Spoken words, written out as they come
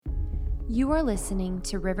You are listening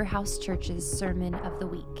to Riverhouse Church's Sermon of the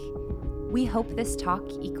Week. We hope this talk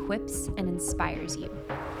equips and inspires you.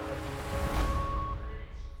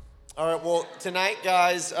 All right, well, tonight,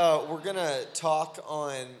 guys, we're going to talk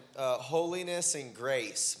on holiness and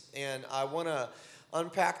grace. And I want to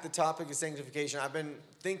unpack the topic of sanctification. I've been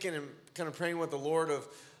thinking and kind of praying with the Lord of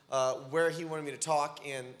where He wanted me to talk.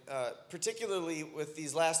 And particularly with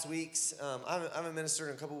these last weeks, I haven't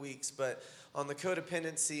ministered in a couple weeks, but on the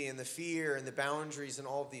codependency and the fear and the boundaries and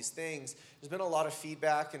all of these things, there's been a lot of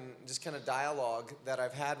feedback and just kind of dialogue that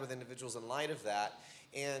I've had with individuals in light of that.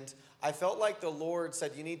 And I felt like the Lord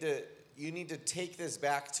said, you need to take this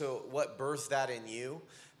back to what birthed that in you.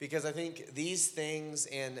 Because I think these things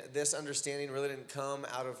and this understanding really didn't come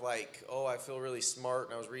out of like, oh, I feel really smart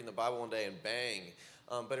and I was reading the Bible one day and bang.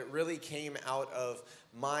 But it really came out of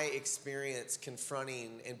my experience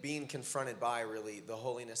confronting and being confronted by really the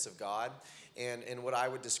holiness of God and what I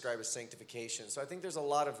would describe as sanctification. So I think there's a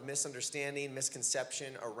lot of misunderstanding,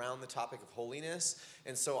 misconception around the topic of holiness.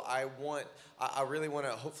 And so I really want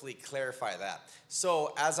to hopefully clarify that.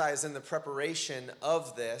 So as I was in the preparation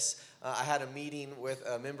of this, I had a meeting with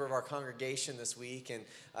a member of our congregation this week, and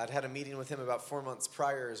I'd had a meeting with him about 4 months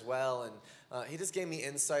prior as well. And he just gave me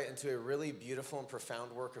insight into a really beautiful and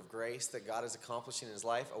profound work of grace that God is accomplishing in his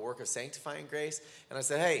life, a work of sanctifying grace. And I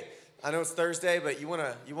said, hey, I know it's Thursday, but you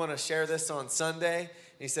wanna share this on Sunday? And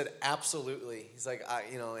he said, absolutely. He's like,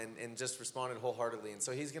 and just responded wholeheartedly. And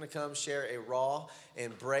so he's going to come share a raw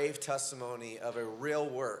and brave testimony of a real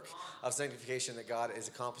work of sanctification that God is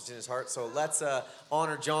accomplishing in his heart. So let's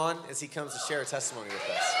honor John as he comes to share a testimony with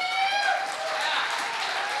us.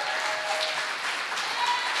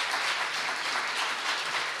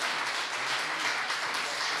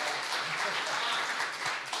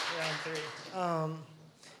 Round three.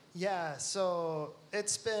 So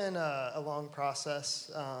it's been a long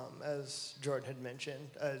process, as Jordan had mentioned.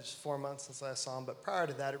 It's 4 months since I saw him, but prior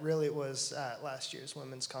to that, it was at last year's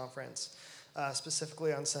women's conference,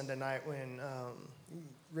 specifically on Sunday night when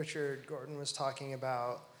Richard Gordon was talking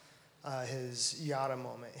about his yada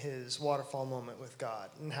moment, his waterfall moment with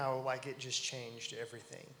God, and how it just changed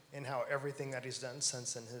everything, and how everything that he's done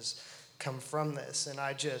since then has come from this. And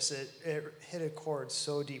it hit a chord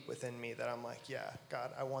so deep within me that I'm like, yeah,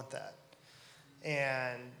 God, I want that.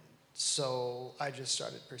 And so I just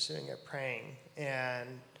started pursuing it, praying.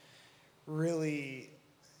 And really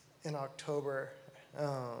in October,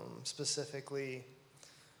 specifically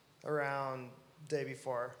around the day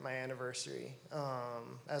before my anniversary,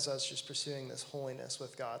 as I was just pursuing this holiness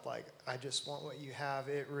with God, I just want what you have,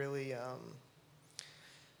 it really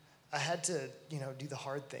I had to, do the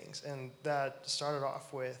hard things, and that started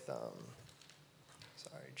off with,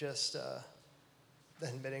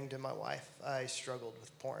 admitting to my wife I struggled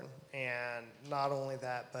with porn, and not only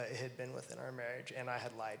that, but it had been within our marriage, and I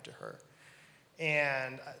had lied to her,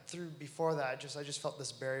 and before that, I just felt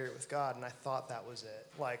this barrier with God, and I thought that was it,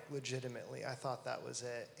 legitimately, I thought that was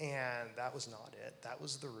it, and that was not it. That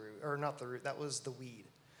was the root, or not the root, that was the weed.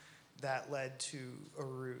 That led to a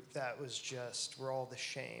root that was just where all the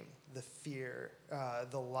shame, the fear,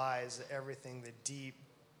 the lies, everything, the deep,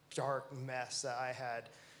 dark mess that I had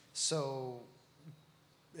so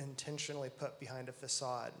intentionally put behind a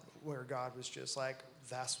facade, where God was just like,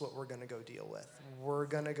 that's what we're going to go deal with. We're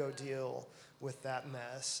going to go deal with that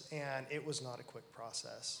mess. And it was not a quick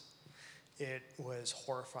process. It was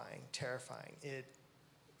horrifying, terrifying.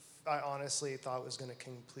 I honestly thought it was going to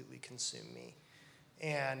completely consume me.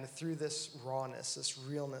 And through this rawness, this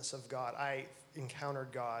realness of God, I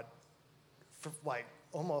encountered God for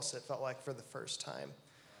almost it felt like for the first time.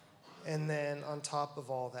 And then on top of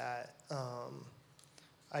all that,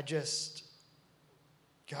 I just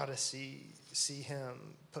got to see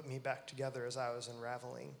him put me back together as I was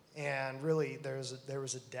unraveling. And really, there was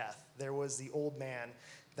a death. There was the old man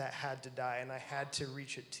that had to die, and I had to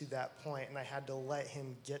reach it to that point, and I had to let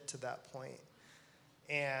him get to that point.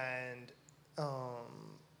 And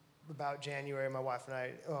about January, my wife and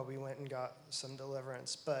I, we went and got some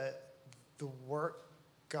deliverance. But the work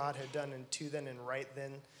God had done then and right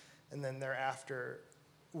then, and then thereafter,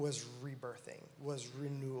 was rebirthing, was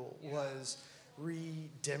renewal, was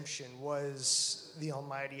redemption, was the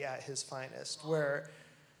Almighty at His finest. Where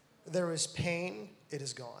there was pain, it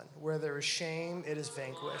is gone. Where there is shame, it is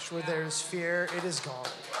vanquished. Where there is fear, it is gone.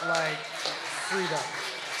 Freedom,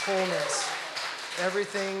 wholeness,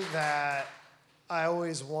 everything that I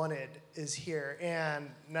always wanted is here. And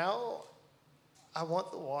now I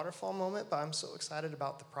want the waterfall moment, but I'm so excited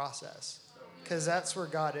about the process, because that's where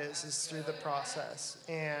God is through the process.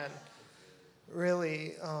 And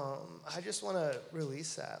really, I just want to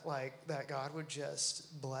release that, like that God would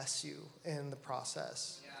just bless you in the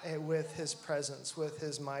process with his presence, with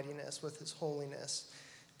his mightiness, with his holiness,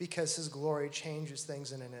 because his glory changes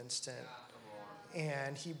things in an instant.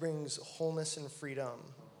 And he brings wholeness and freedom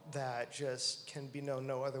that just can be known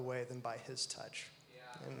no other way than by his touch.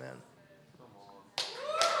 Amen.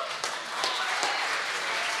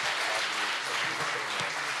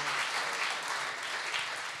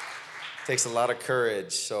 Takes a lot of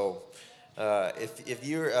courage. So if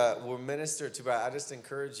you will minister to, but I just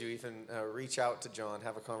encourage you, even reach out to John,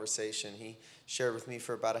 have a conversation. He shared with me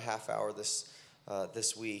for about a half hour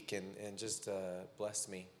this week and just blessed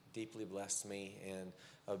me, deeply blessed me, and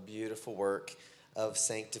a beautiful work of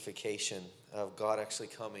sanctification, of God actually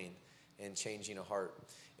coming and changing a heart.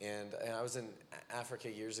 And I was in Africa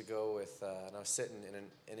years ago and I was sitting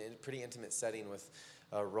in a pretty intimate setting with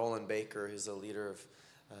Roland Baker, who's a leader of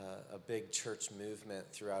a big church movement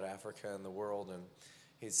throughout Africa and the world, and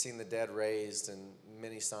he'd seen the dead raised and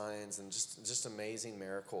many signs and just amazing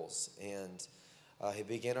miracles. And he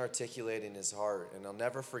began articulating his heart, and I'll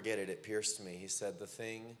never forget it. It pierced me. He said, the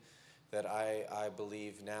thing that I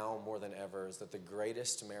believe now more than ever is that the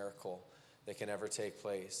greatest miracle that can ever take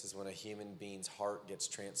place is when a human being's heart gets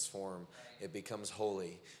transformed, it becomes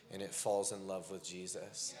holy, and it falls in love with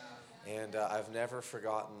Jesus. And I've never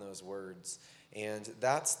forgotten those words. And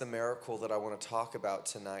that's the miracle that I want to talk about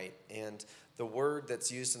tonight. And the word that's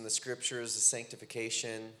used in the scriptures is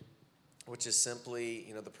sanctification, which is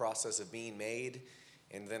simply, the process of being made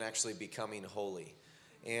and then actually becoming holy.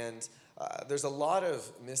 And there's a lot of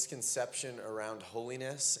misconception around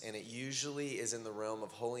holiness, and it usually is in the realm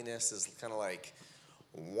of holiness is kind of like,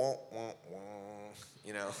 wah, wah,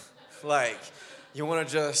 wah, like you want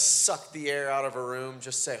to just suck the air out of a room,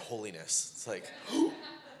 just say holiness. It's like,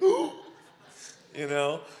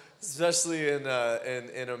 especially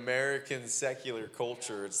in American secular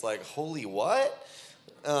culture, it's like, holy what?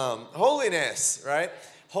 Holiness, right?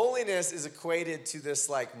 Holiness is equated to this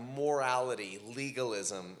like morality,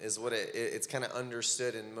 legalism is what it's kind of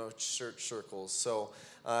understood in most church circles. So,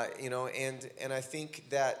 and I think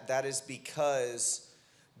that is because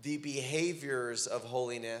the behaviors of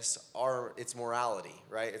holiness it's morality,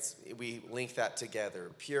 right? We link that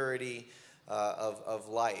together, purity of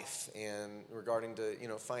life, and regarding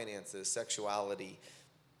to finances, sexuality,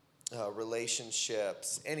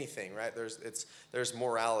 relationships, anything, right? There's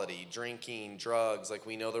morality, drinking, drugs. Like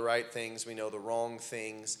we know the right things, we know the wrong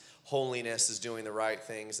things. Holiness is doing the right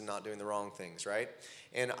things and not doing the wrong things, right?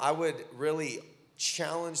 And I would really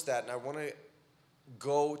challenge that, and I want to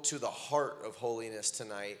go to the heart of holiness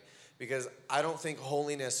tonight, because I don't think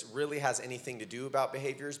holiness really has anything to do about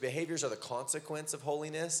behaviors. Behaviors are the consequence of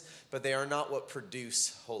holiness, but they are not what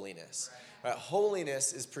produce holiness. Right?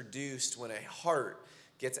 Holiness is produced when a heart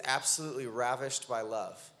gets absolutely ravished by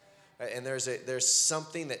love. Right? And there's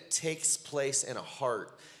something that takes place in a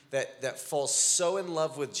heart that falls so in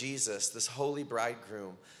love with Jesus, this holy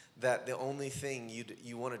bridegroom, that the only thing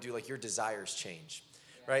you want to do, like your desires change.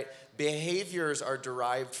 Right? Behaviors are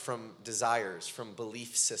derived from desires, from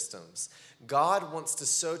belief systems. God wants to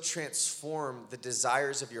so transform the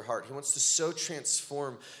desires of your heart. He wants to so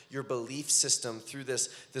transform your belief system through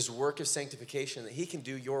this work of sanctification that he can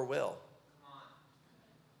do your will.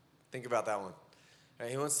 Think about that one.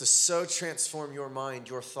 Right? He wants to so transform your mind,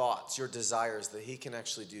 your thoughts, your desires, that he can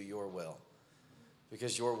actually do your will.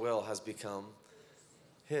 Because your will has become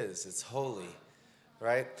his. It's holy.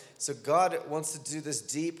 Right? So God wants to do this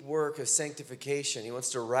deep work of sanctification. He wants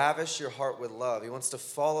to ravish your heart with love. He wants to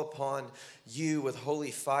fall upon you with holy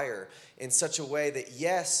fire in such a way that,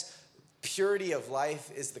 yes, purity of life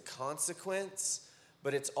is the consequence,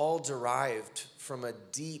 but it's all derived from a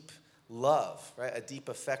deep love, right? A deep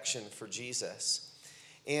affection for Jesus.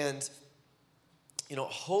 And,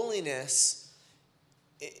 holiness,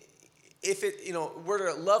 if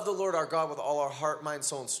we're to love the Lord our God with all our heart, mind,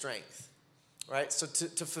 soul, and strength. Right? So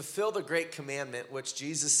to fulfill the great commandment, which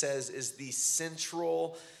Jesus says is the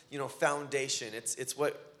central, foundation. It's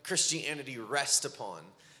what Christianity rests upon.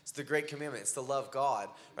 It's the great commandment. It's to love God.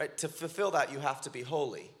 Right? To fulfill that, you have to be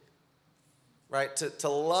holy. Right? To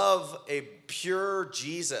love a pure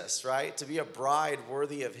Jesus, right? To be a bride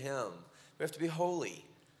worthy of him, we have to be holy.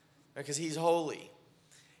 Right? Because he's holy.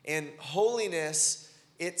 And holiness,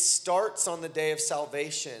 it starts on the day of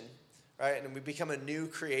salvation. Right, and we become a new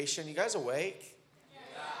creation. You guys awake?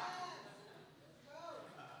 Yeah.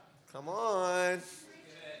 Come on.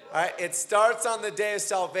 All right, it starts on the day of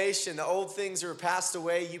salvation. The old things are passed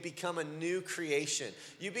away. You become a new creation.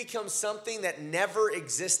 You become something that never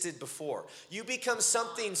existed before. You become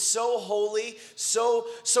something so holy, so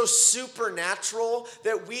supernatural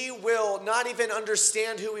that we will not even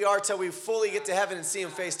understand who we are till we fully get to heaven and see him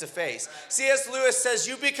face to face. C.S. Lewis says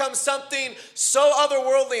you become something so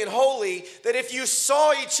otherworldly and holy that if you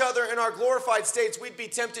saw each other in our glorified states, we'd be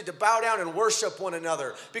tempted to bow down and worship one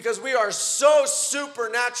another because we are so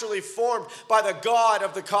supernaturally formed by the God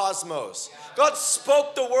of the cosmos. God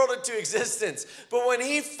spoke the world into existence, but when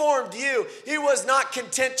he formed you, he was not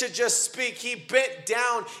content to just speak. He bent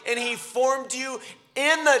down and he formed you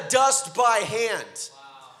in the dust by hand.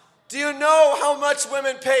 Do you know how much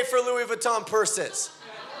women pay for Louis Vuitton purses?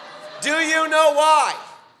 Do you know why?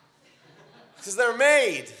 Because they're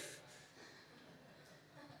made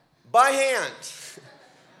by hand,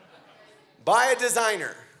 by a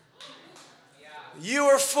designer. You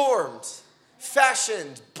are formed,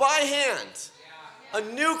 fashioned by hand, a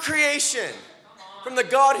new creation from the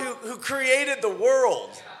God who created the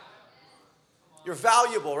world. You're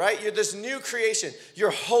valuable, right? You're this new creation.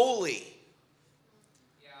 You're holy.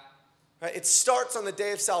 Right? It starts on the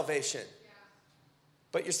day of salvation.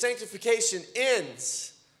 But your sanctification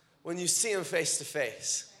ends when you see him face to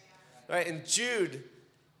face. Right? In Jude,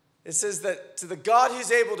 it says that to the God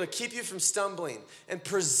who's able to keep you from stumbling and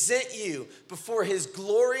present you before his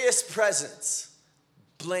glorious presence,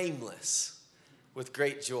 blameless with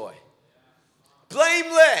great joy.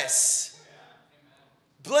 Blameless.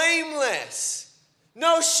 Blameless.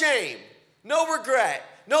 No shame, no regret,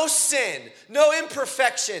 no sin, no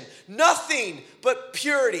imperfection, nothing but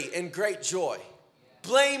purity and great joy.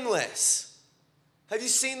 Blameless. Have you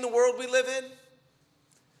seen the world we live in?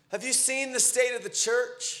 Have you seen the state of the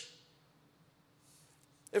church?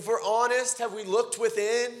 If we're honest, have we looked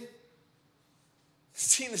within?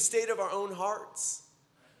 Seen the state of our own hearts?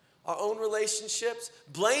 Our own relationships?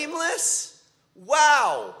 Blameless?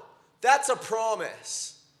 Wow, that's a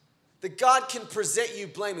promise. That God can present you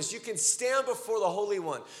blameless. You can stand before the Holy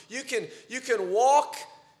One. You can walk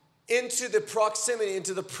into the proximity,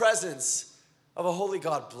 into the presence of a holy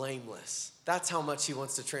God blameless. That's how much he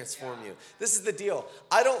wants to transform you. This is the deal.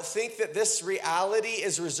 I don't think that this reality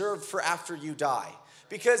is reserved for after you die.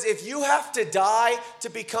 Because if you have to die to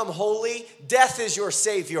become holy, death is your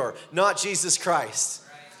savior, not Jesus Christ.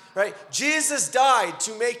 Right? Jesus died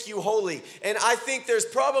to make you holy. And I think there's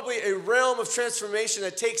probably a realm of transformation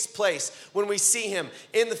that takes place when we see him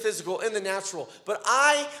in the physical, in the natural. But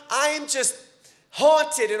I am just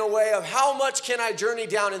haunted in a way of how much can I journey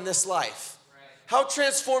down in this life? How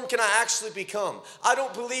transformed can I actually become? I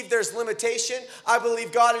don't believe there's limitation. I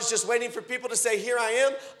believe God is just waiting for people to say, here I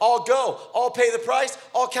am, I'll go. I'll pay the price.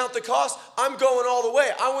 I'll count the cost. I'm going all the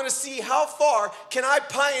way. I want to see how far can I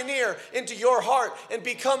pioneer into your heart and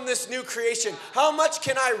become this new creation? How much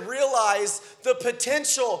can I realize the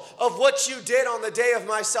potential of what you did on the day of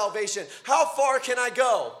my salvation? How far can I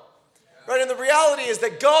go? Right, and the reality is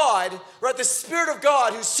that God, right, the Spirit of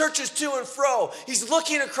God who searches to and fro, he's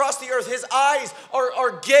looking across the earth. His eyes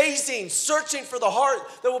are gazing, searching for the heart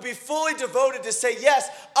that will be fully devoted to say, yes,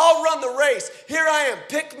 I'll run the race. Here I am.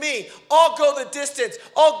 Pick me. I'll go the distance.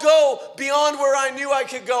 I'll go beyond where I knew I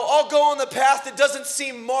could go. I'll go on the path that doesn't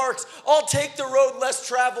seem marked. I'll take the road less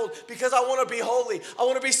traveled because I want to be holy. I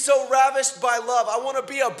want to be so ravished by love. I want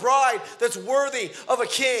to be a bride that's worthy of a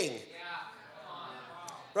king.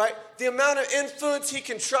 Right? The amount of influence he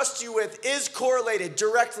can trust you with is correlated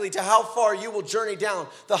directly to how far you will journey down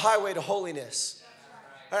the highway to holiness.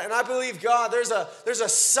 Right? And I believe God, there's a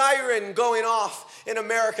siren going off in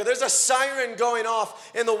America. There's a siren going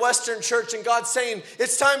off in the Western church, and God's saying,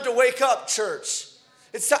 it's time to wake up, church.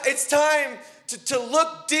 It's time to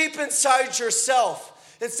look deep inside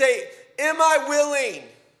yourself and say, am I willing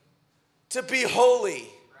to be holy?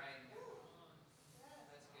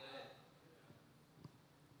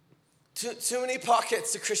 Too many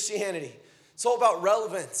pockets of Christianity. It's all about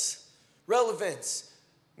relevance,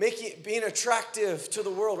 being attractive to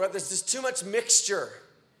the world, right? There's just too much mixture.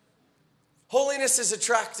 Holiness is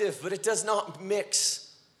attractive, but it does not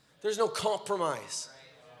mix. There's no compromise,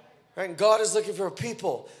 right? And God is looking for a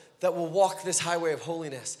people that will walk this highway of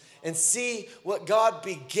holiness and see what God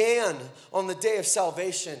began on the day of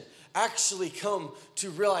salvation actually come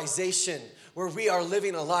to realization, where we are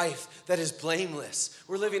living a life that is blameless.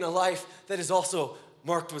 We're living a life that is also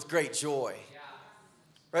marked with great joy.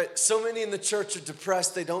 Right? So many in the church are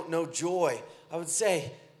depressed, they don't know joy. I would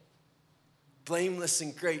say, blameless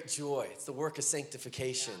and great joy. It's the work of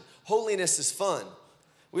sanctification. Holiness is fun.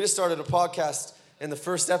 We just started a podcast, and the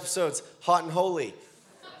first episode's Hot and Holy.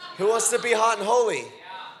 Who wants to be hot and holy?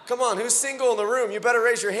 Come on, who's single in the room? You better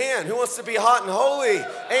raise your hand. Who wants to be hot and holy?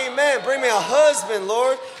 Amen. Bring me a husband,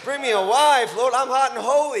 Lord. Bring me a wife, Lord. I'm hot and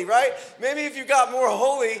holy, right? Maybe if you got more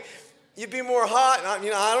holy, you'd be more hot.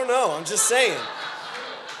 I don't know. I'm just saying.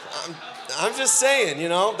 I'm just saying,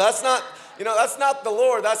 that's not the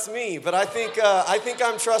Lord, that's me. But I think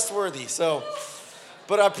I'm trustworthy. So,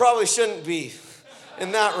 but I probably shouldn't be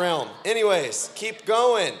in that realm. Anyways, keep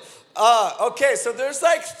going. Okay, so there's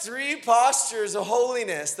like 3 postures of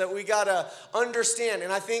holiness that we gotta understand.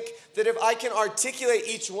 And I think that if I can articulate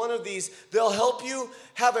each one of these, they'll help you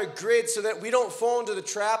have a grid so that we don't fall into the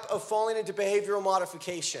trap of falling into behavioral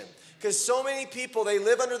modification. Because so many people, they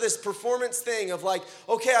live under this performance thing of like,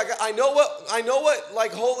 okay, I know what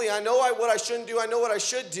like holy, I know what I shouldn't do, I know what I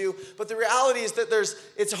should do, but the reality is that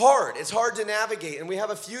it's hard to navigate. And we have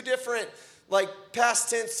a few different like past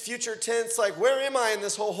tense, future tense, like where am I in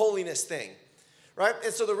this whole holiness thing, right?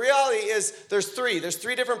 And so the reality is there's 3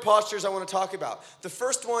 different postures I want to talk about. The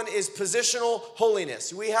first one is positional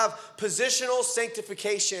holiness. We have positional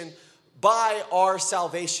sanctification by our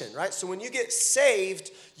salvation, right? So when you get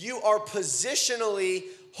saved, you are positionally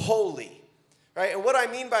holy, right? And what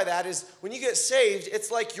I mean by that is when you get saved,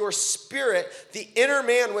 it's like your spirit, the inner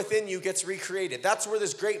man within you gets recreated. That's where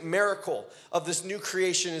this great miracle of this new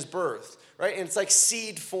creation is birthed, right? And it's like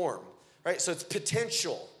seed form, right? So it's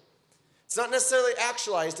potential. It's not necessarily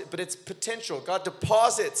actualized, but it's potential. God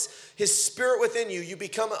deposits his spirit within you. You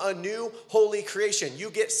become a new holy creation.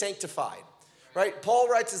 You get sanctified. Right? Paul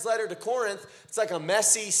writes his letter to Corinth. It's like a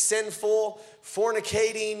messy, sinful,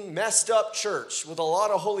 fornicating, messed up church with a lot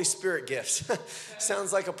of Holy Spirit gifts.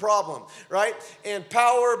 Sounds like a problem, right? And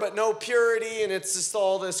power, but no purity, and it's just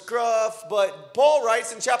all this gruff. But Paul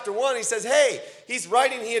writes in chapter 1, he says, hey,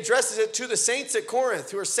 he addresses it to the saints at Corinth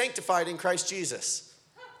who are sanctified in Christ Jesus.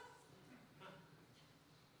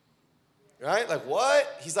 Right? Like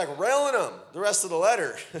what? He's like railing them the rest of the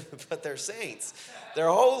letter, but they're saints. They're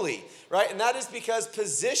holy, right? And that is because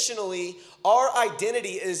positionally, our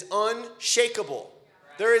identity is unshakable.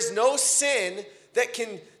 There is no sin that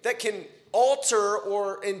can alter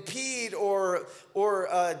or impede or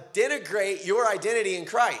denigrate your identity in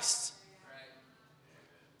Christ.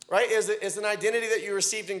 Right? Is an identity that you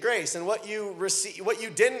received in grace, and what you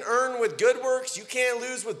didn't earn with good works, you can't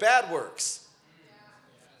lose with bad works.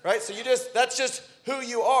 Right? So that's just who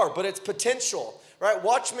you are, but it's potential. Right?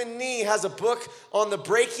 Watchman Nee has a book on the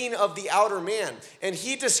breaking of the outer man. And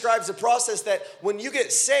he describes the process that when you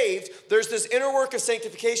get saved, there's this inner work of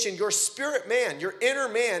sanctification. Your spirit man, your inner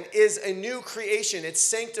man is a new creation. It's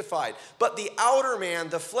sanctified. But the outer man,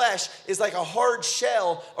 the flesh, is like a hard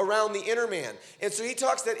shell around the inner man. And so he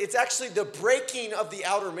talks that it's actually the breaking of the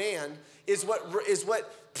outer man is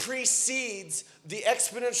what precedes the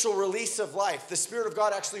exponential release of life, the Spirit of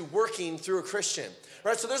God actually working through a Christian,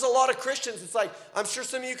 right? So there's a lot of Christians, it's like, I'm sure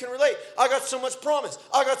some of you can relate. I got so much promise.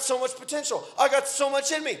 I got so much potential. I got so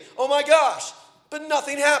much in me. Oh my gosh, but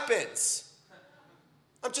nothing happens.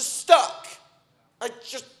 I'm just stuck. I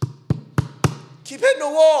just keep hitting a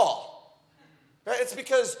wall, right? It's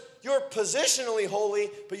because you're positionally holy,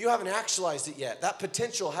 but you haven't actualized it yet. That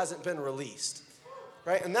potential hasn't been released,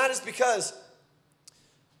 right? And that is because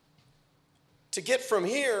to get from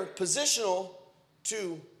here, positional,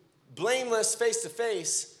 to blameless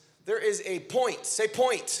face-to-face, there is a point. Say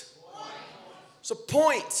point. It's a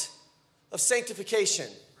point of sanctification.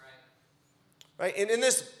 Right? And in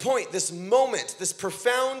this point, this moment, this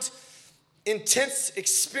profound, intense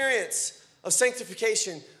experience of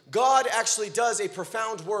sanctification, God actually does a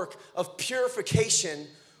profound work of purification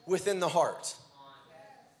within the heart.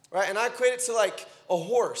 Right? And I equate it to like a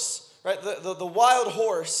horse. Right? The wild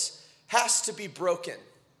horse has to be broken,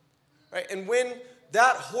 right? And when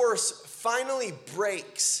that horse finally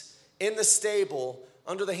breaks in the stable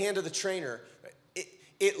under the hand of the trainer,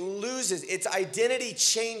 it loses, its identity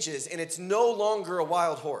changes, and it's no longer a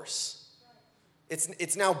wild horse.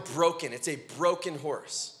 It's now broken. It's a broken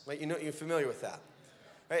horse, right? You're familiar with that,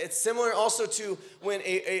 right? It's similar also to when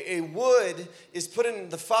a wood is put in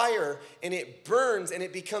the fire and it burns and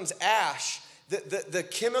it becomes ash. The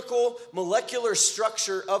chemical molecular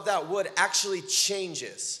structure of that wood actually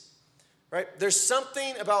changes, right? There's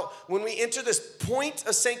something about when we enter this point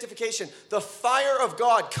of sanctification, the fire of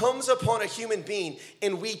God comes upon a human being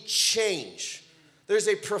and we change. There's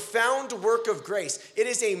a profound work of grace. It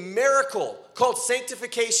is a miracle called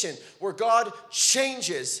sanctification where God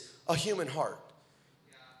changes a human heart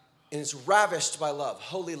and is ravished by love,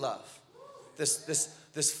 holy love,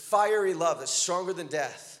 this fiery love that's stronger than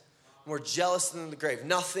death. More jealous than the grave.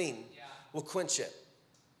 Nothing will quench it.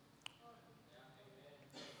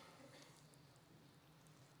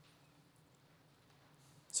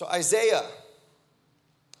 So Isaiah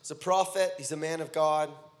is a prophet. He's a man of God.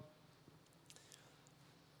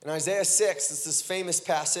 In Isaiah 6, it's this famous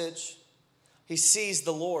passage. He sees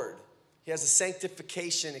the Lord. He has a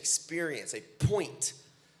sanctification experience, a point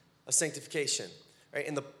of sanctification. Right?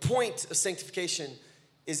 And the point of sanctification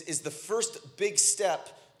is the first big step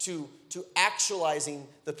to actualizing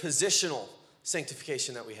the positional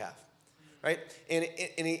sanctification that we have. Right? And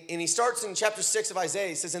he starts in chapter 6 of Isaiah.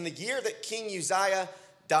 He says, in the year that King Uzziah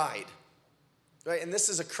died. Right? And this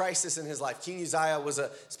is a crisis in his life. King Uzziah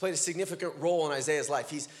played a significant role in Isaiah's life.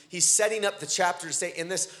 He's setting up the chapter to say, in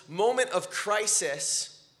this moment of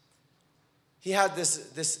crisis, he had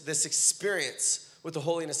this experience with the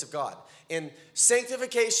holiness of God. And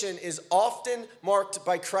sanctification is often marked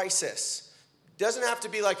by crisis. Doesn't have to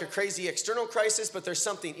be like a crazy external crisis, but there's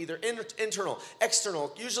something either internal,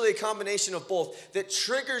 external, usually a combination of both, that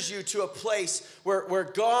triggers you to a place where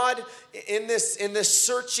God, in this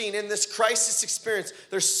searching, in this crisis experience,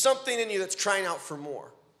 there's something in you that's crying out for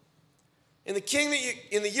more. In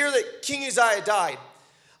the year that King Uzziah died,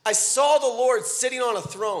 I saw the Lord sitting on a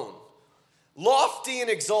throne, lofty and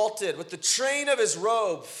exalted, with the train of his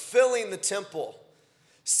robe filling the temple.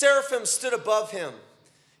 Seraphim stood above him,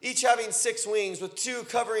 each having 6 wings, with 2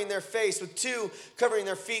 covering their face, with 2 covering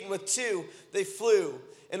their feet, and with 2 they flew.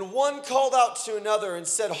 And one called out to another and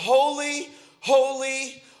said, Holy,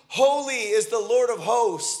 holy, holy is the Lord of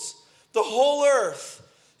hosts. The whole earth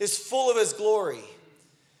is full of his glory.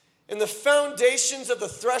 And the foundations of the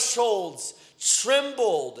thresholds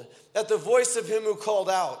trembled at the voice of him who called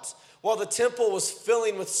out, while the temple was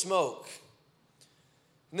filling with smoke.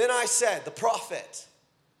 And then I said, the prophet,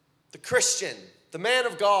 the Christian, the man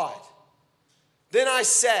of God. Then I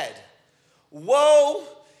said, woe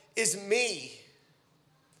is me,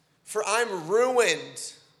 for I'm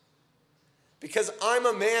ruined, because I'm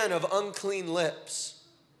a man of unclean lips,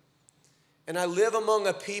 and I live among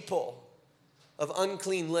a people of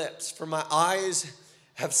unclean lips, for my eyes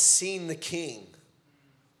have seen the King,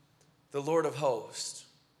 the Lord of hosts.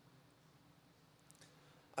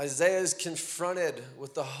 Isaiah is confronted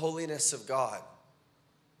with the holiness of God.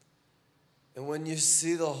 And when you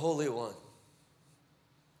see the Holy One,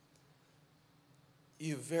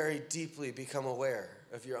 you very deeply become aware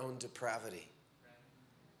of your own depravity.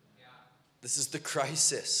 This is the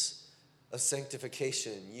crisis of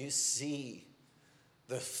sanctification. You see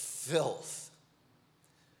the filth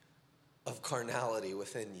of carnality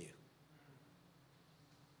within you.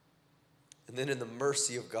 And then in the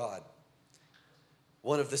mercy of God,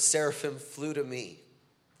 one of the seraphim flew to me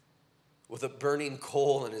with a burning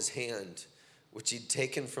coal in his hand, which he'd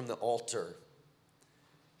taken from the altar.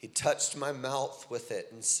 He touched my mouth with it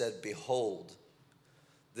and said, behold,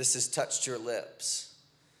 this has touched your lips,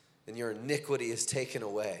 and your iniquity is taken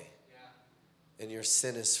away, and your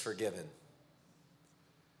sin is forgiven.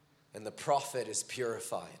 And the prophet is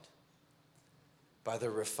purified by the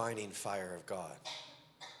refining fire of God.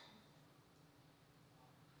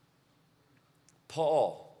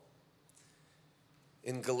 Paul,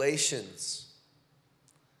 in Galatians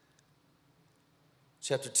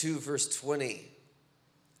chapter 2, verse 20,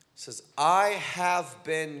 says, I have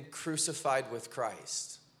been crucified with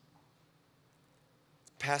Christ.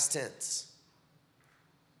 Past tense.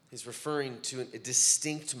 He's referring to a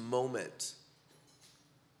distinct moment.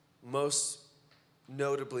 Most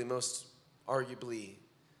notably, most arguably,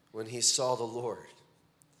 when he saw the Lord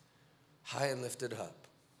high and lifted up.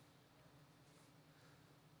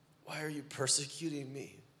 Why are you persecuting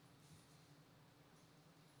me?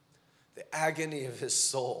 The agony of his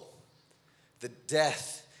soul, the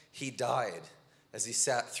death he died as he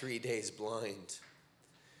sat 3 days blind,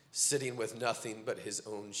 sitting with nothing but his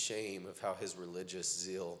own shame of how his religious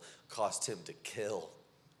zeal caused him to kill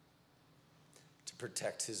to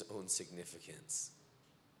protect his own significance.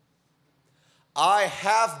 I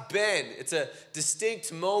have been, it's a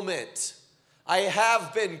distinct moment. I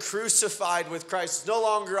have been crucified with Christ. It's no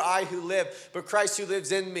longer I who live, but Christ who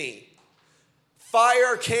lives in me.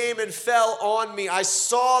 Fire came and fell on me. I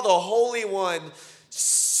saw the Holy One.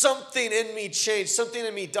 Something in me changed. Something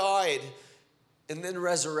in me died and then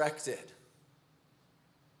resurrected.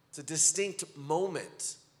 It's a distinct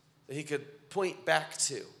moment that he could point back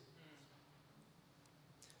to.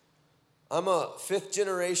 I'm a 5th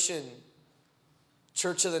generation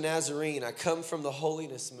Church of the Nazarene. I come from the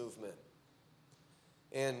holiness movement.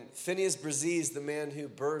 And Phineas Bresee, the man who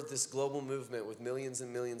birthed this global movement with millions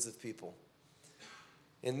and millions of people.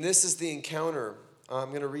 And this is the encounter. I'm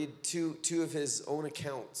going to read two of his own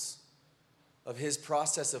accounts of his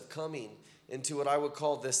process of coming into what I would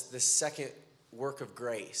call this second work of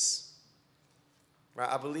grace. Right?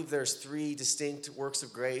 I believe there's three distinct works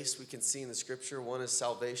of grace we can see in the scripture. One is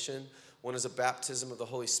salvation. One is a baptism of the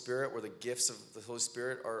Holy Spirit, where the gifts of the Holy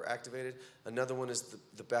Spirit are activated. Another one is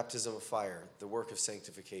the baptism of fire, the work of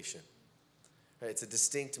sanctification. Right? It's a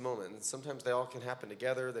distinct moment. And sometimes they all can happen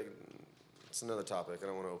together. It's another topic. I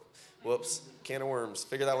don't want to, whoops, can of worms.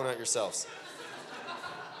 Figure that one out yourselves.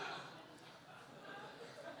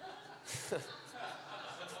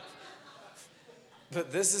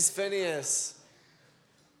 But this is Phineas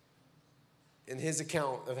in his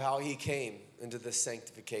account of how he came into this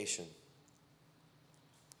sanctification.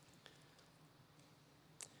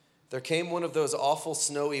 There came one of those awful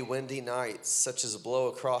snowy, windy nights, such as blow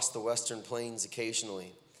across the western plains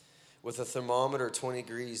occasionally, with a thermometer 20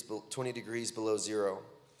 degrees below zero.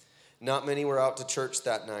 Not many were out to church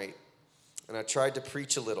that night, and I tried to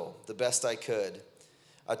preach a little, the best I could.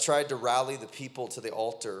 I tried to rally the people to the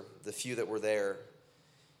altar, the few that were there,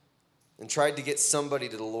 and tried to get somebody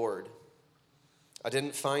to the Lord. I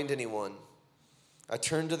didn't find anyone. I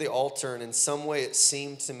turned to the altar, and in some way it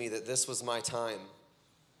seemed to me that this was my time.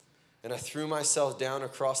 And I threw myself down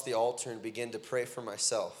across the altar and began to pray for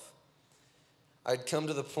myself. I'd come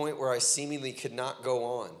to the point where I seemingly could not go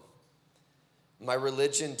on. My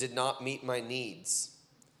religion did not meet my needs.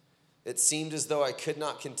 It seemed as though I could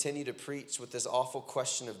not continue to preach with this awful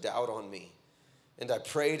question of doubt on me. And I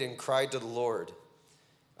prayed and cried to the Lord.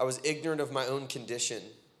 I was ignorant of my own condition.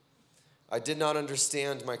 I did not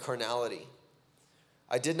understand my carnality.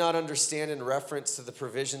 I did not understand in reference to the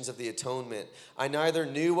provisions of the atonement. I neither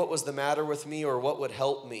knew what was the matter with me or what would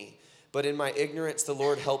help me. But in my ignorance, the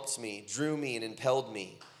Lord helped me, drew me, and impelled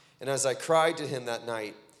me. And as I cried to him that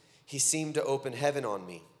night, he seemed to open heaven on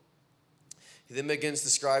me. He then begins to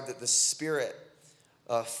describe that the Spirit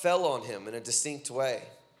fell on him in a distinct way.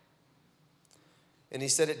 And he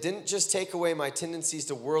said, it didn't just take away my tendencies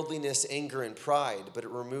to worldliness, anger, and pride, but it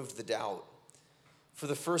removed the doubt. For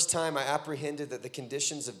the first time, I apprehended that the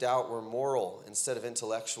conditions of doubt were moral instead of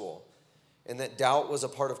intellectual, and that doubt was a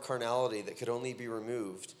part of carnality that could only be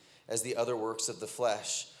removed as the other works of the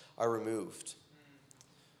flesh are removed.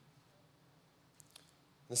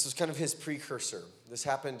 This was kind of his precursor. This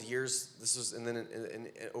happened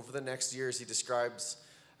over the next years, he describes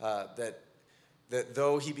that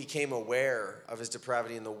though he became aware of his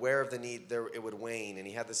depravity and aware of the need, it would wane. And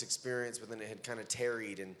he had this experience, but then it had kind of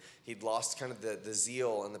tarried, and he'd lost kind of the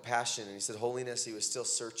zeal and the passion. And he said holiness, he was still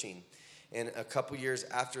searching. And a couple years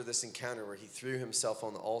after this encounter where he threw himself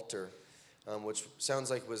on the altar, which sounds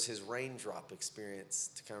like was his raindrop experience,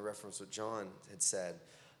 to kind of reference what John had said.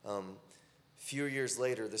 Few years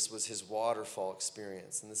later, this was his waterfall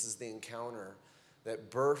experience. And this is the encounter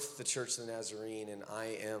that birthed the Church of the Nazarene, and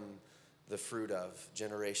I am the fruit of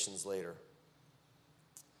generations later.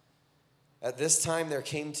 At this time, there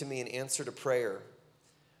came to me an answer to prayer,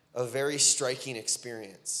 a very striking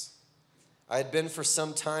experience. I had been for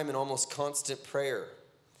some time in almost constant prayer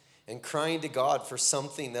and crying to God for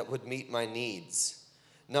something that would meet my needs,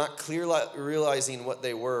 not clearly realizing what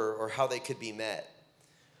they were or how they could be met.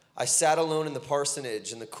 I sat alone in the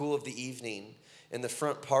parsonage in the cool of the evening in the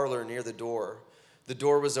front parlor near the door. The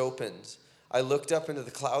door was opened. I looked up into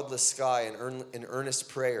the cloudless sky in earnest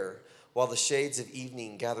prayer while the shades of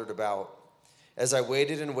evening gathered about. As I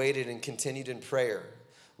waited and continued in prayer,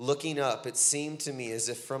 looking up, it seemed to me as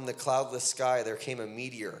if from the cloudless sky there came a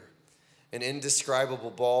meteor, an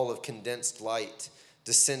indescribable ball of condensed light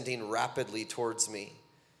descending rapidly towards me.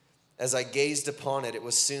 As I gazed upon it, it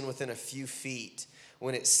was soon within a few feet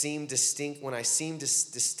when I seemed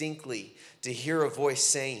distinctly to hear a voice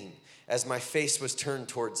saying, as my face was turned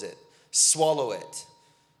towards it, swallow it,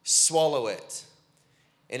 swallow it.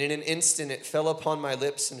 And in an instant it fell upon my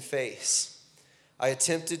lips and face. I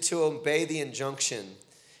attempted to obey the injunction.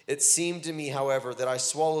 It seemed to me, however, that I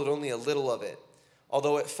swallowed only a little of it,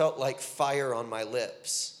 although it felt like fire on my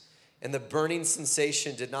lips, and the burning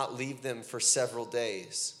sensation did not leave them for several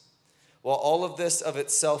days. While all of this of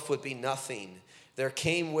itself would be nothing, there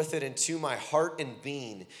came with it into my heart and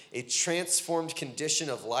being a transformed condition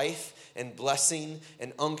of life and blessing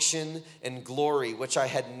and unction and glory, which I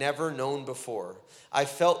had never known before. I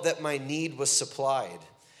felt that my need was supplied.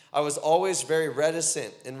 I was always very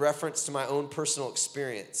reticent in reference to my own personal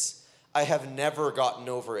experience. I have never gotten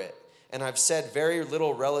over it, and I've said very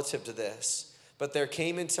little relative to this, but there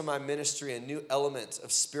came into my ministry a new element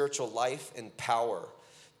of spiritual life and power.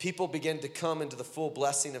 People began to come into the full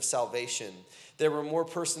blessing of salvation. There were more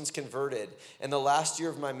persons converted, and the last year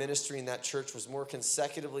of my ministry in that church was more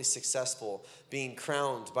consecutively successful, being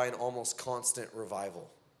crowned by an almost constant revival.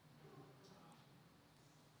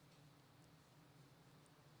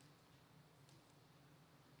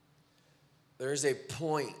 There is a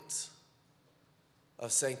point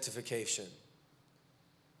of sanctification.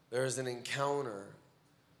 There is an encounter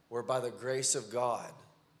where by the grace of God,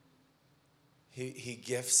 He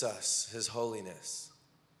gifts us His holiness.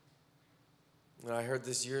 And I heard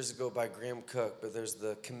this years ago by Graham Cook, but there's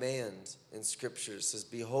the command in Scripture. It says,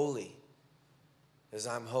 be holy as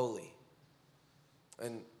I'm holy.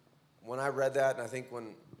 And when I read that, and I think when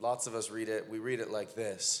lots of us read it, we read it like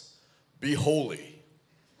this. Be holy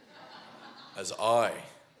as I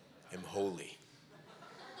am holy.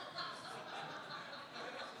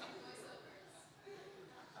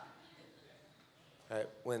 Right?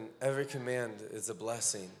 When every command is a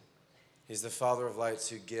blessing, He's the Father of lights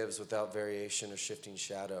who gives without variation or shifting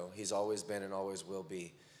shadow. He's always been and always will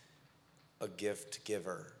be a gift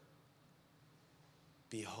giver.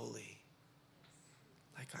 Be holy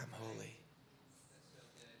like I'm holy.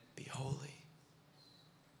 Be holy.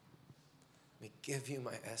 Let me give you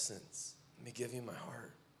my essence. Let me give you my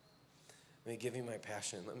heart. Let me give you my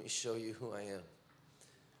passion. Let me show you who I am.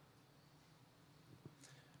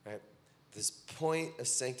 Right? This point of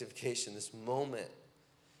sanctification, this moment,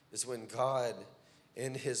 is when God,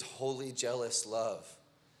 in His holy, jealous love,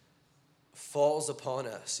 falls upon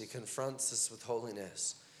us. He confronts us with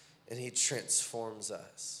holiness, and He transforms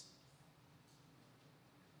us.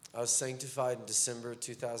 I was sanctified in December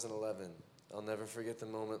 2011. I'll never forget the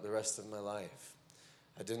moment the rest of my life.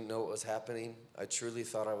 I didn't know what was happening. I truly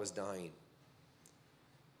thought I was dying.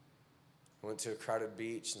 I went to a crowded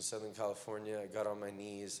beach in Southern California. I got on my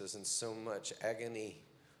knees. I was in so much agony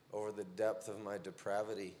over the depth of my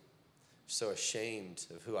depravity, so ashamed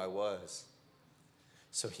of who I was,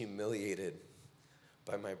 so humiliated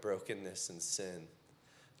by my brokenness and sin.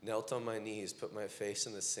 Knelt on my knees, put my face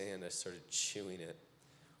in the sand. I started chewing it.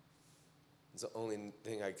 It's the only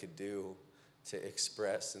thing I could do to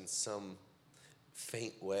express in some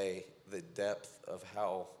faint way the depth of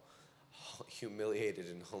how humiliated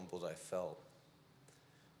and humbled I felt.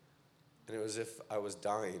 And it was as if I was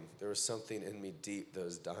dying. There was something in me deep that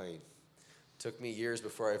was dying. It took me years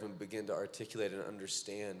before I even began to articulate and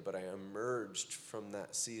understand, but I emerged from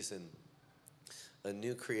that season a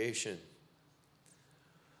new creation.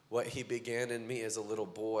 What He began in me as a little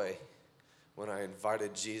boy when I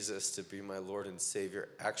invited Jesus to be my Lord and Savior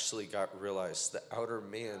actually got realized. The outer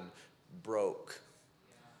man broke.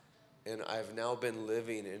 And I've now been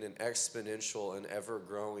living in an exponential and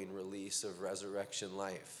ever-growing release of resurrection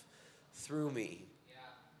life through me.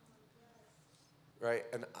 Right?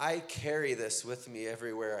 And I carry this with me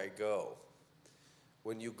everywhere I go.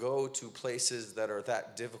 When you go to places that are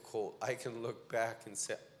that difficult, I can look back and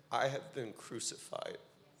say, I have been crucified.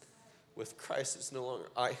 With Christ, it's no longer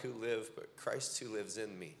I who live, but Christ who lives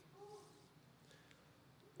in me.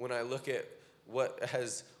 When I look at what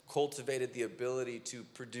has cultivated the ability to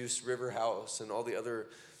produce River House and all the other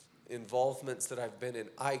involvements that I've been in,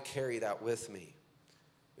 I carry that with me.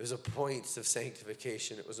 It was a point of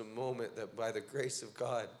sanctification. It was a moment that by the grace of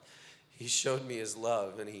God, He showed me His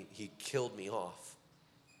love and he killed me off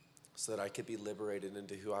so that I could be liberated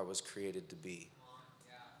into who I was created to be.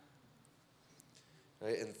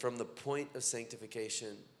 Right? And from the point of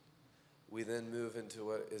sanctification, we then move into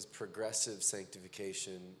what is progressive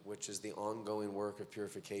sanctification, which is the ongoing work of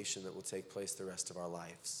purification that will take place the rest of our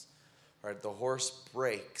lives. Right? The horse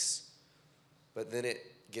breaks, but then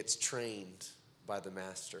it gets trained by the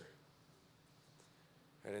master.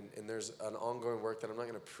 Right? And there's an ongoing work that I'm not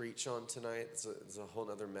going to preach on tonight. It's a whole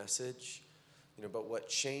other message. But what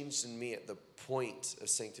changed in me at the point of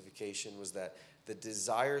sanctification was that the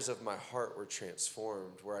desires of my heart were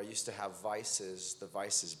transformed. Where I used to have vices, the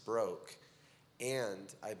vices broke.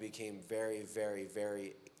 And I became very, very,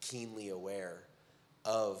 very keenly aware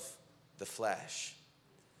of the flesh.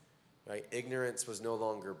 Right? Ignorance was no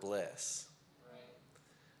longer bliss.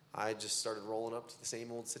 Right. I just started rolling up to the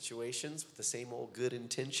same old situations with the same old good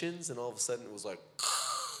intentions, and all of a sudden it was like,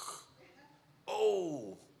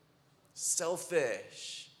 oh,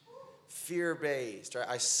 selfish, fear-based. Right?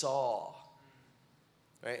 I saw.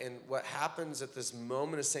 Right? And what happens at this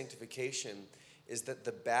moment of sanctification is that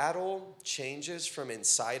the battle changes from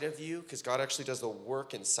inside of you, because God actually does the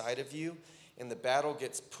work inside of you, and the battle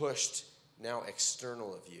gets pushed now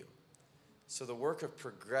external of you. So the work of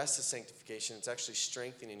progressive sanctification, it's actually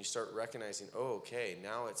strengthening. You start recognizing, oh, okay,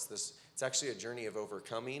 now it's actually a journey of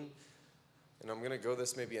overcoming. And I'm going to go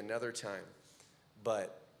this maybe another time.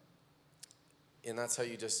 And that's how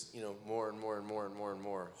you just, more and more and more and more and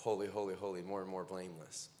more, holy, holy, holy, more and more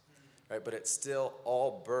blameless. Right? But it's still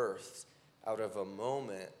all birthed out of a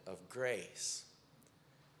moment of grace.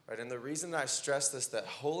 Right? And the reason that I stress this, that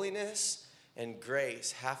holiness and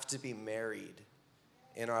grace have to be married.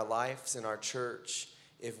 in our lives, in our church,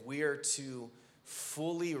 if we are to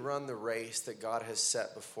fully run the race that God has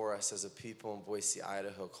set before us as a people in Boise,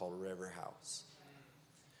 Idaho, called River House.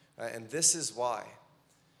 And this is why.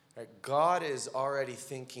 Right? God is already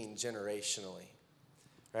thinking generationally.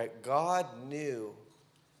 Right? God knew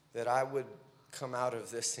that I would come out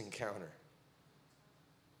of this encounter.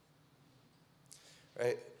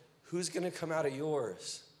 Right? Who's going to come out of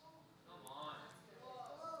yours?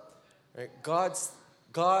 Right?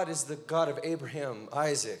 God is the God of Abraham,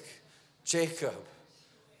 Isaac, Jacob,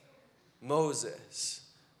 Moses,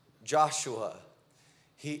 Joshua.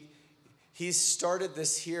 He's started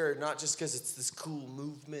this here not just because it's this cool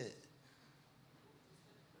movement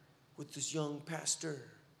with this young pastor,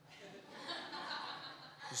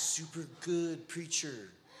 a super good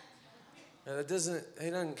preacher. Now he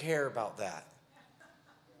doesn't care about that.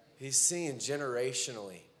 He's seeing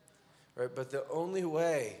generationally, right? But the only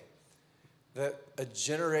way that a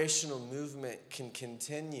generational movement can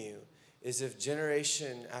continue is if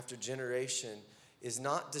generation after generation is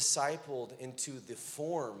not discipled into the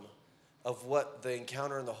form of what the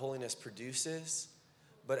encounter and the holiness produces,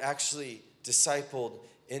 but actually discipled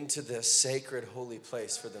into the sacred holy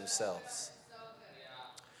place for themselves.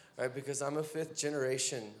 Right? Because I'm a 5th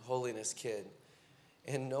generation holiness kid,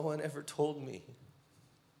 and no one ever told me.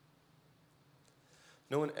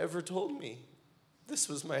 No one ever told me this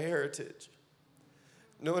was my heritage.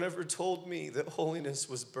 No one ever told me that holiness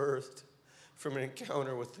was birthed from an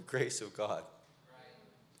encounter with the grace of God.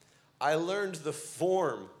 I learned the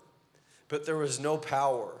form, but there was no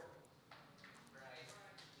power.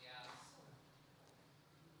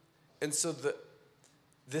 And so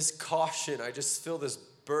this caution, I just feel this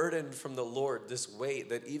burden from the Lord, this weight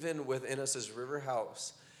that even within us as River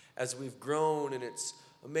House, as we've grown and it's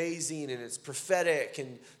amazing and it's prophetic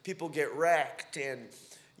and people get wrecked and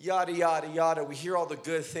yada, yada, yada. We hear all the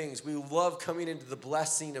good things. We love coming into the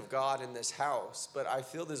blessing of God in this house. But I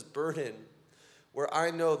feel this burden where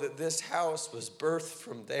I know that this house was birthed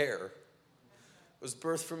from there. It was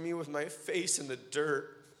birthed from me with my face in the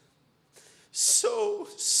dirt. So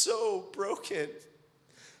broken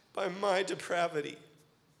by my depravity.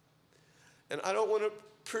 And I don't want to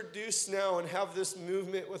produce now and have this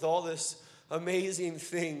movement with all this amazing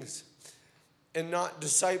things and not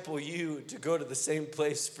disciple you to go to the same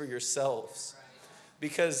place for yourselves.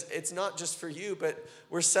 Because it's not just for you, but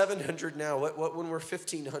we're 700 now. What when we're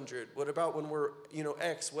 1,500? What about when we're,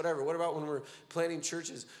 X, whatever? What about when we're planting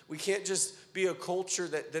churches? We can't just be a culture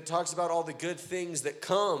that talks about all the good things that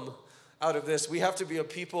come out of this. We have to be a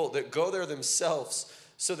people that go there themselves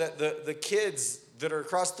so that the kids that are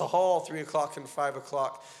across the hall, 3 o'clock and 5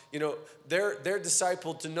 o'clock, they're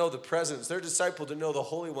discipled to know the presence. They're discipled to know the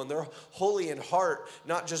Holy One. They're holy in heart,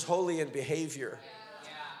 not just holy in behavior.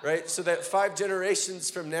 Right? So that 5 generations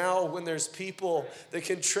from now, when there's people that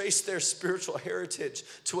can trace their spiritual heritage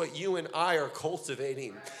to what you and I are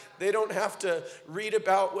cultivating, they don't have to read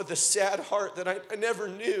about with a sad heart that I never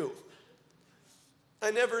knew. I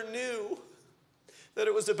never knew that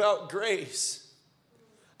it was about grace.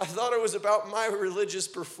 I thought it was about my religious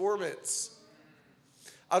performance.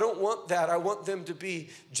 I don't want that. I want them to be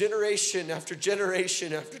generation after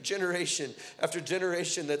generation after generation after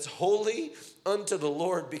generation that's holy unto the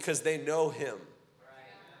Lord because they know him.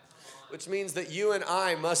 Which means that you and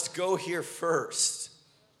I must go here first.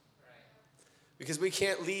 Because we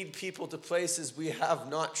can't lead people to places we have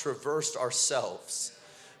not traversed ourselves.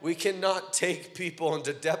 We cannot take people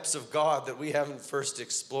into depths of God that we haven't first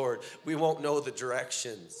explored. We won't know the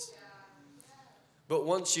directions. But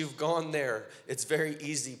once you've gone there, it's very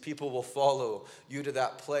easy. People will follow you to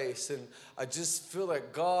that place. And I just feel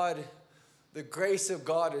like God, the grace of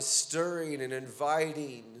God is stirring and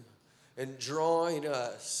inviting and drawing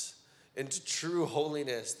us into true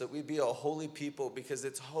holiness, that we be a holy people because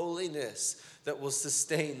it's holiness that will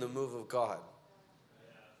sustain the move of God.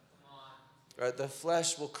 Right? The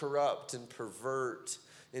flesh will corrupt and pervert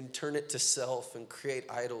and turn it to self and create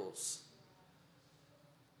idols.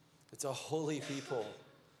 It's a holy people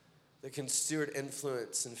that can steward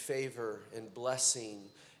influence and favor and blessing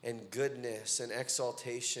and goodness and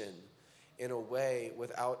exaltation in a way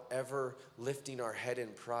without ever lifting our head in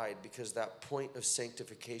pride, because that point of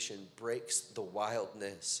sanctification breaks the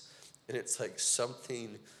wildness. And it's like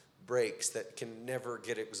something breaks that can never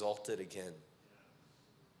get exalted again.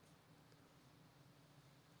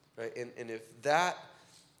 Right? And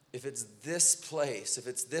if it's this place, if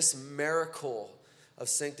it's this miracle of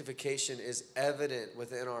sanctification is evident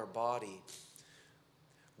within our body,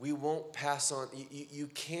 we won't pass on. You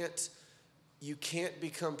can't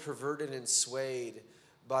become perverted and swayed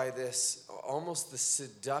by this, almost the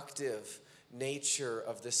seductive nature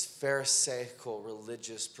of this pharisaical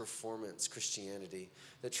religious performance Christianity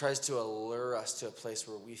that tries to allure us to a place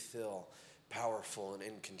where we feel powerful and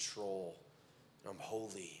in control. I'm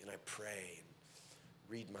holy and I pray and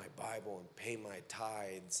read my Bible and pay my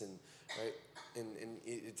tithes and right, and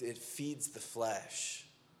it feeds the flesh.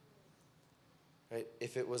 Right?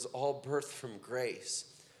 If it was all birthed from grace,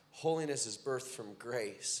 holiness is birthed from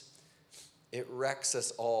grace. It wrecks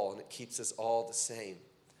us all and it keeps us all the same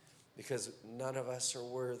because none of us are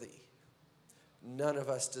worthy. None of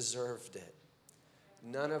us deserved it.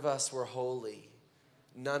 None of us were holy.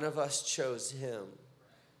 None of us chose him.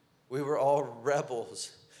 We were all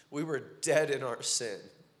rebels. We were dead in our sin.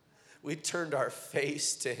 We turned our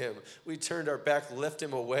face to him. We turned our back, left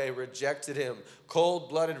him away, rejected him.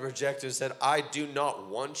 Cold-blooded rejected, said, I do not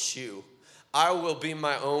want you. I will be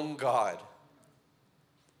my own God.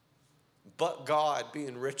 But God,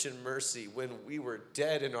 being rich in mercy, when we were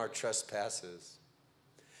dead in our trespasses,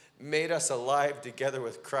 made us alive together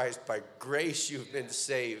with Christ. By grace you've been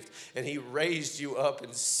saved. And he raised you up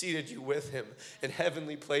and seated you with him in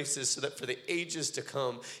heavenly places so that for the ages to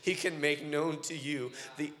come, he can make known to you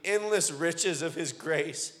the endless riches of his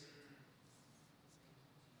grace.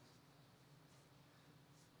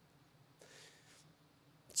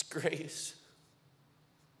 It's grace.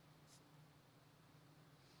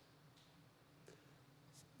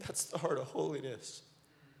 That's the heart of holiness.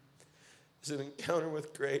 It's an encounter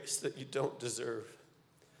with grace that you don't deserve,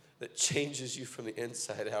 that changes you from the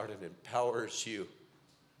inside out and empowers you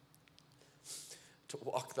to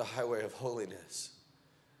walk the highway of holiness,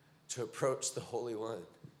 to approach the Holy One,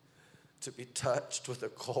 to be touched with a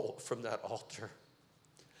coal from that altar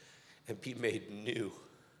and be made new.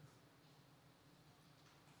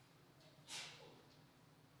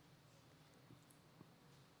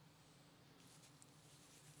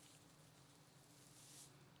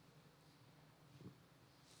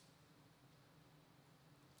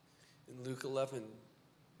 In Luke 11,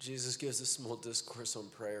 Jesus gives a small discourse on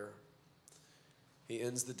prayer. He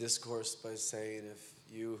ends the discourse by saying, if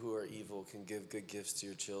you who are evil can give good gifts to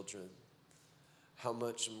your children, how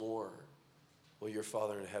much more will your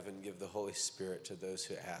Father in heaven give the Holy Spirit to those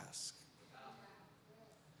who ask?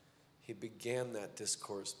 He began that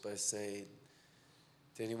discourse by saying,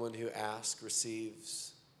 to anyone who asks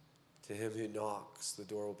receives, to him who knocks the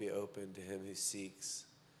door will be opened, to him who seeks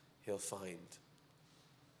he'll find.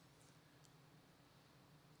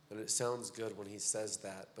 And it sounds good when he says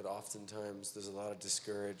that, but oftentimes there's a lot of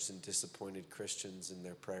discouraged and disappointed Christians in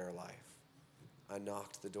their prayer life. I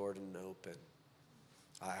knocked, the door didn't open.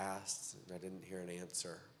 I asked, and I didn't hear an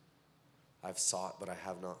answer. I've sought, but I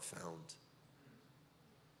have not found.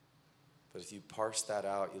 But if you parse that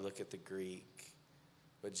out, you look at the Greek,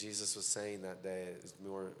 what Jesus was saying that day is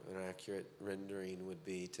more an accurate rendering would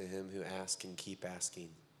be, to him who asks and keep asking.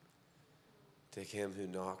 To him who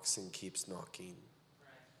knocks and keeps knocking.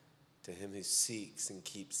 To him who seeks and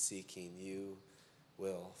keeps seeking, you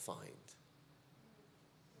will find.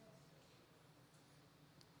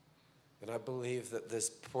 And I believe that this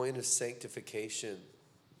point of sanctification,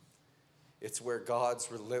 it's where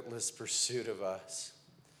God's relentless pursuit of us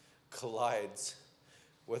collides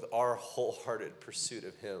with our wholehearted pursuit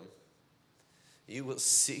of him. You will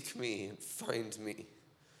seek me and find me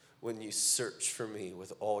when you search for me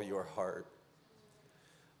with all your heart.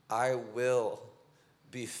 I will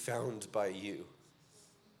be found by you,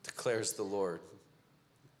 declares the Lord.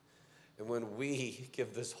 And when we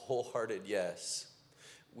give this wholehearted yes,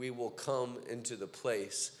 we will come into the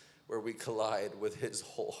place where we collide with his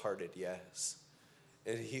wholehearted yes.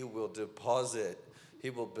 And he will deposit, he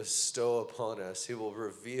will bestow upon us, he will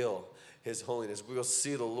reveal his holiness. We will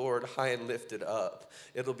see the Lord high and lifted up.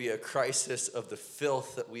 It'll be a crisis of the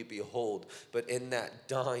filth that we behold. But in that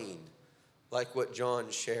dying, like what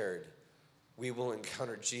John shared, we will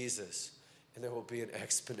encounter Jesus, and there will be an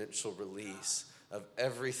exponential release of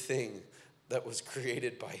everything that was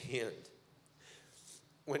created by hand.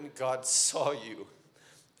 When God saw you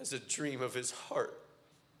as a dream of his heart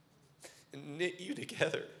and knit you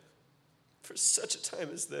together for such a time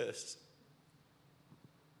as this.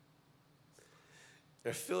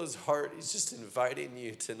 And I feel his heart, he's just inviting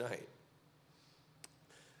you tonight.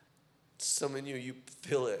 Some of you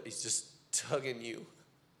feel it, he's just tugging you.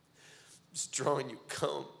 He's drawing you,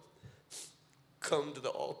 come to the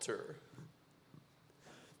altar.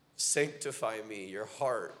 Sanctify me, your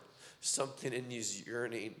heart. Something in you's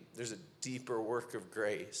yearning. There's a deeper work of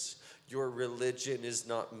grace. Your religion is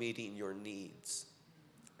not meeting your needs.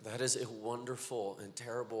 That is a wonderful and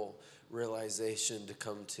terrible realization to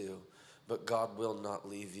come to, but God will not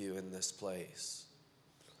leave you in this place.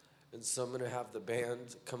 And so I'm going to have the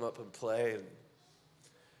band come up and play. And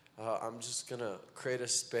I'm just going to create a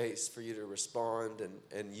space for you to respond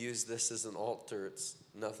and use this as an altar. It's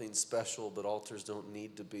nothing special, but altars don't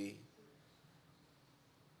need to be.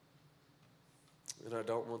 And I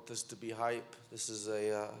don't want this to be hype. This is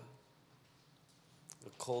a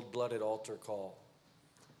cold-blooded altar call,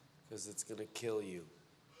 because it's going to kill you.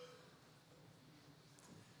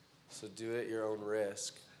 So do it at your own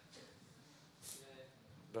risk.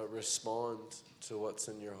 But respond to what's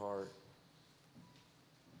in your heart.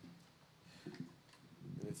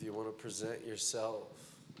 And if you want to present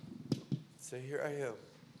yourself, say, here I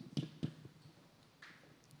am.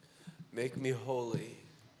 Make me holy.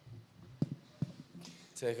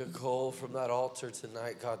 Take a coal from that altar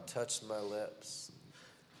tonight. God, touch my lips.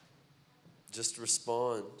 Just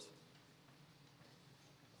respond.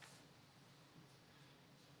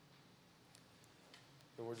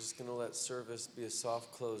 And we're just going to let service be a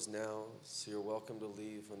soft close now, so you're welcome to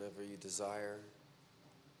leave whenever you desire.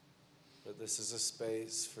 But this is a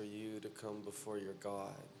space for you to come before your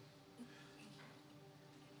God.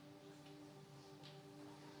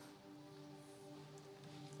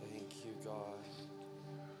 Thank you, God.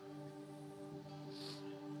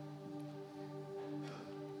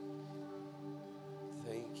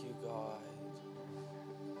 Thank you, God.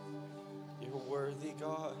 You're worthy,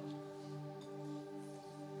 God.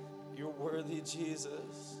 You're worthy,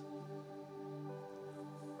 Jesus.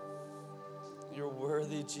 You're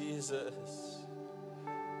worthy, Jesus.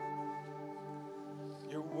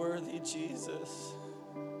 You're worthy, Jesus.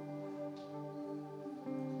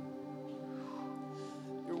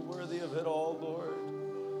 You're worthy of it all, Lord.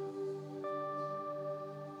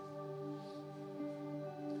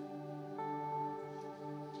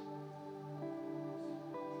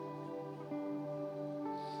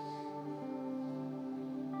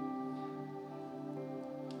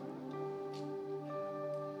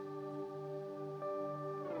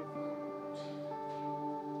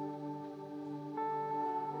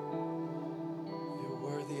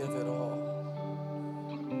 Of it all.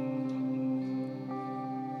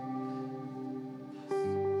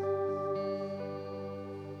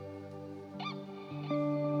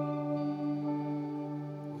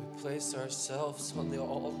 We place ourselves on the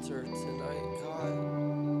altar tonight, God.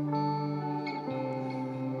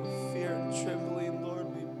 With fear and trembling, Lord,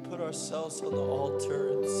 we put ourselves on the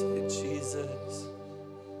altar and say, Jesus.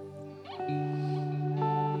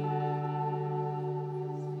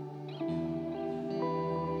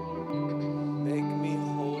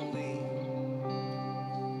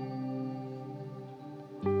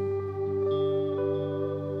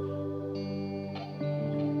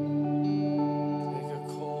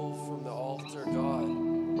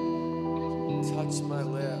 My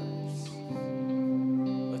lips,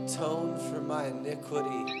 atone for my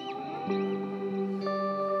iniquity,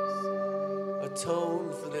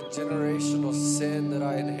 atone for the generational sin that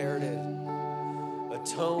I inherited,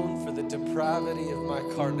 atone for the depravity of my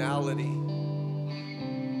carnality,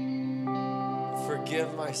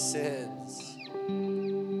 forgive my sins.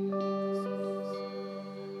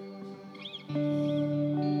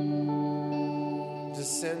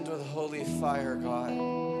 Descend with holy fire,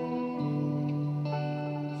 God.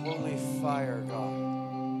 Holy fire, God.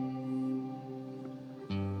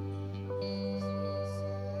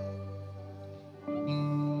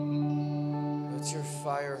 Let your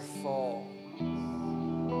fire fall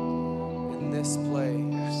in this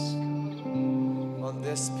place, on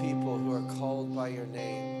this people who are called by your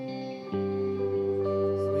name.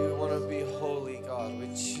 We want to be holy, God. We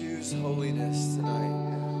choose holiness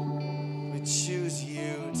tonight. We choose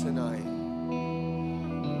you tonight.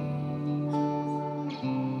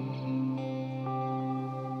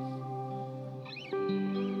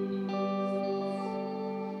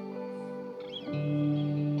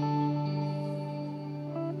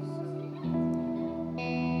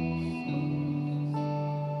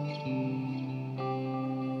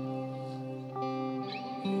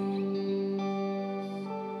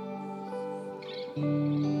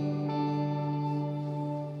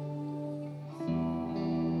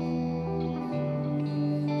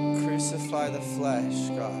 Crucify the flesh,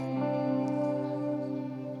 God.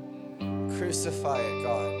 Crucify it,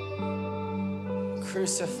 God.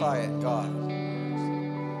 Crucify it, God.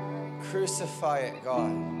 Crucify it,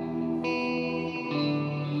 God.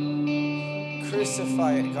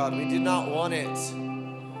 Crucify it, God. We do not want it.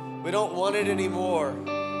 We don't want it anymore.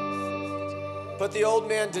 Put the old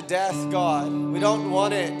man to death, God. We don't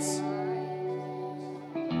want it.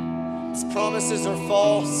 Its promises are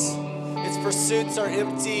false. Its pursuits are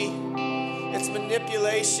empty. Its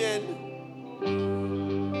manipulation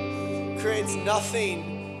creates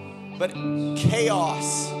nothing but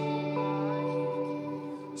chaos.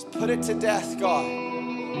 Just put it to death, God.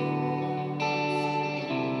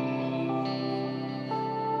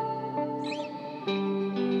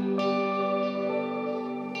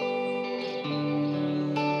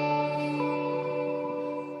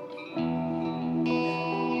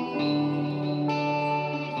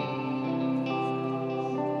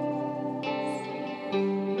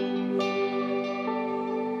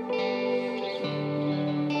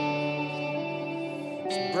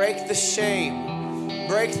 Break the shame.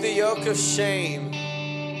 Break the yoke of shame.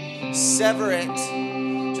 Sever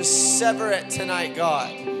it. Just sever it tonight,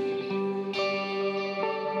 God.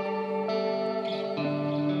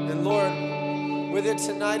 And Lord, whether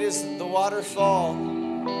tonight is the waterfall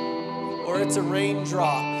or it's a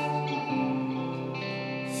raindrop,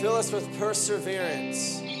 fill us with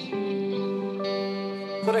perseverance.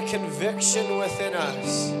 Put a conviction within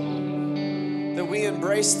us that we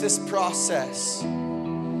embrace this process.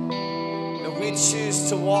 We choose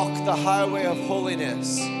to walk the highway of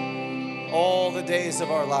holiness all the days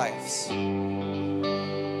of our lives.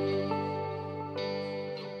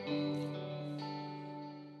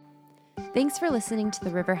 Thanks for listening to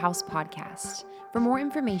the River House podcast. For more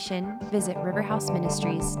information, visit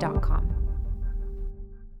riverhouseministries.com.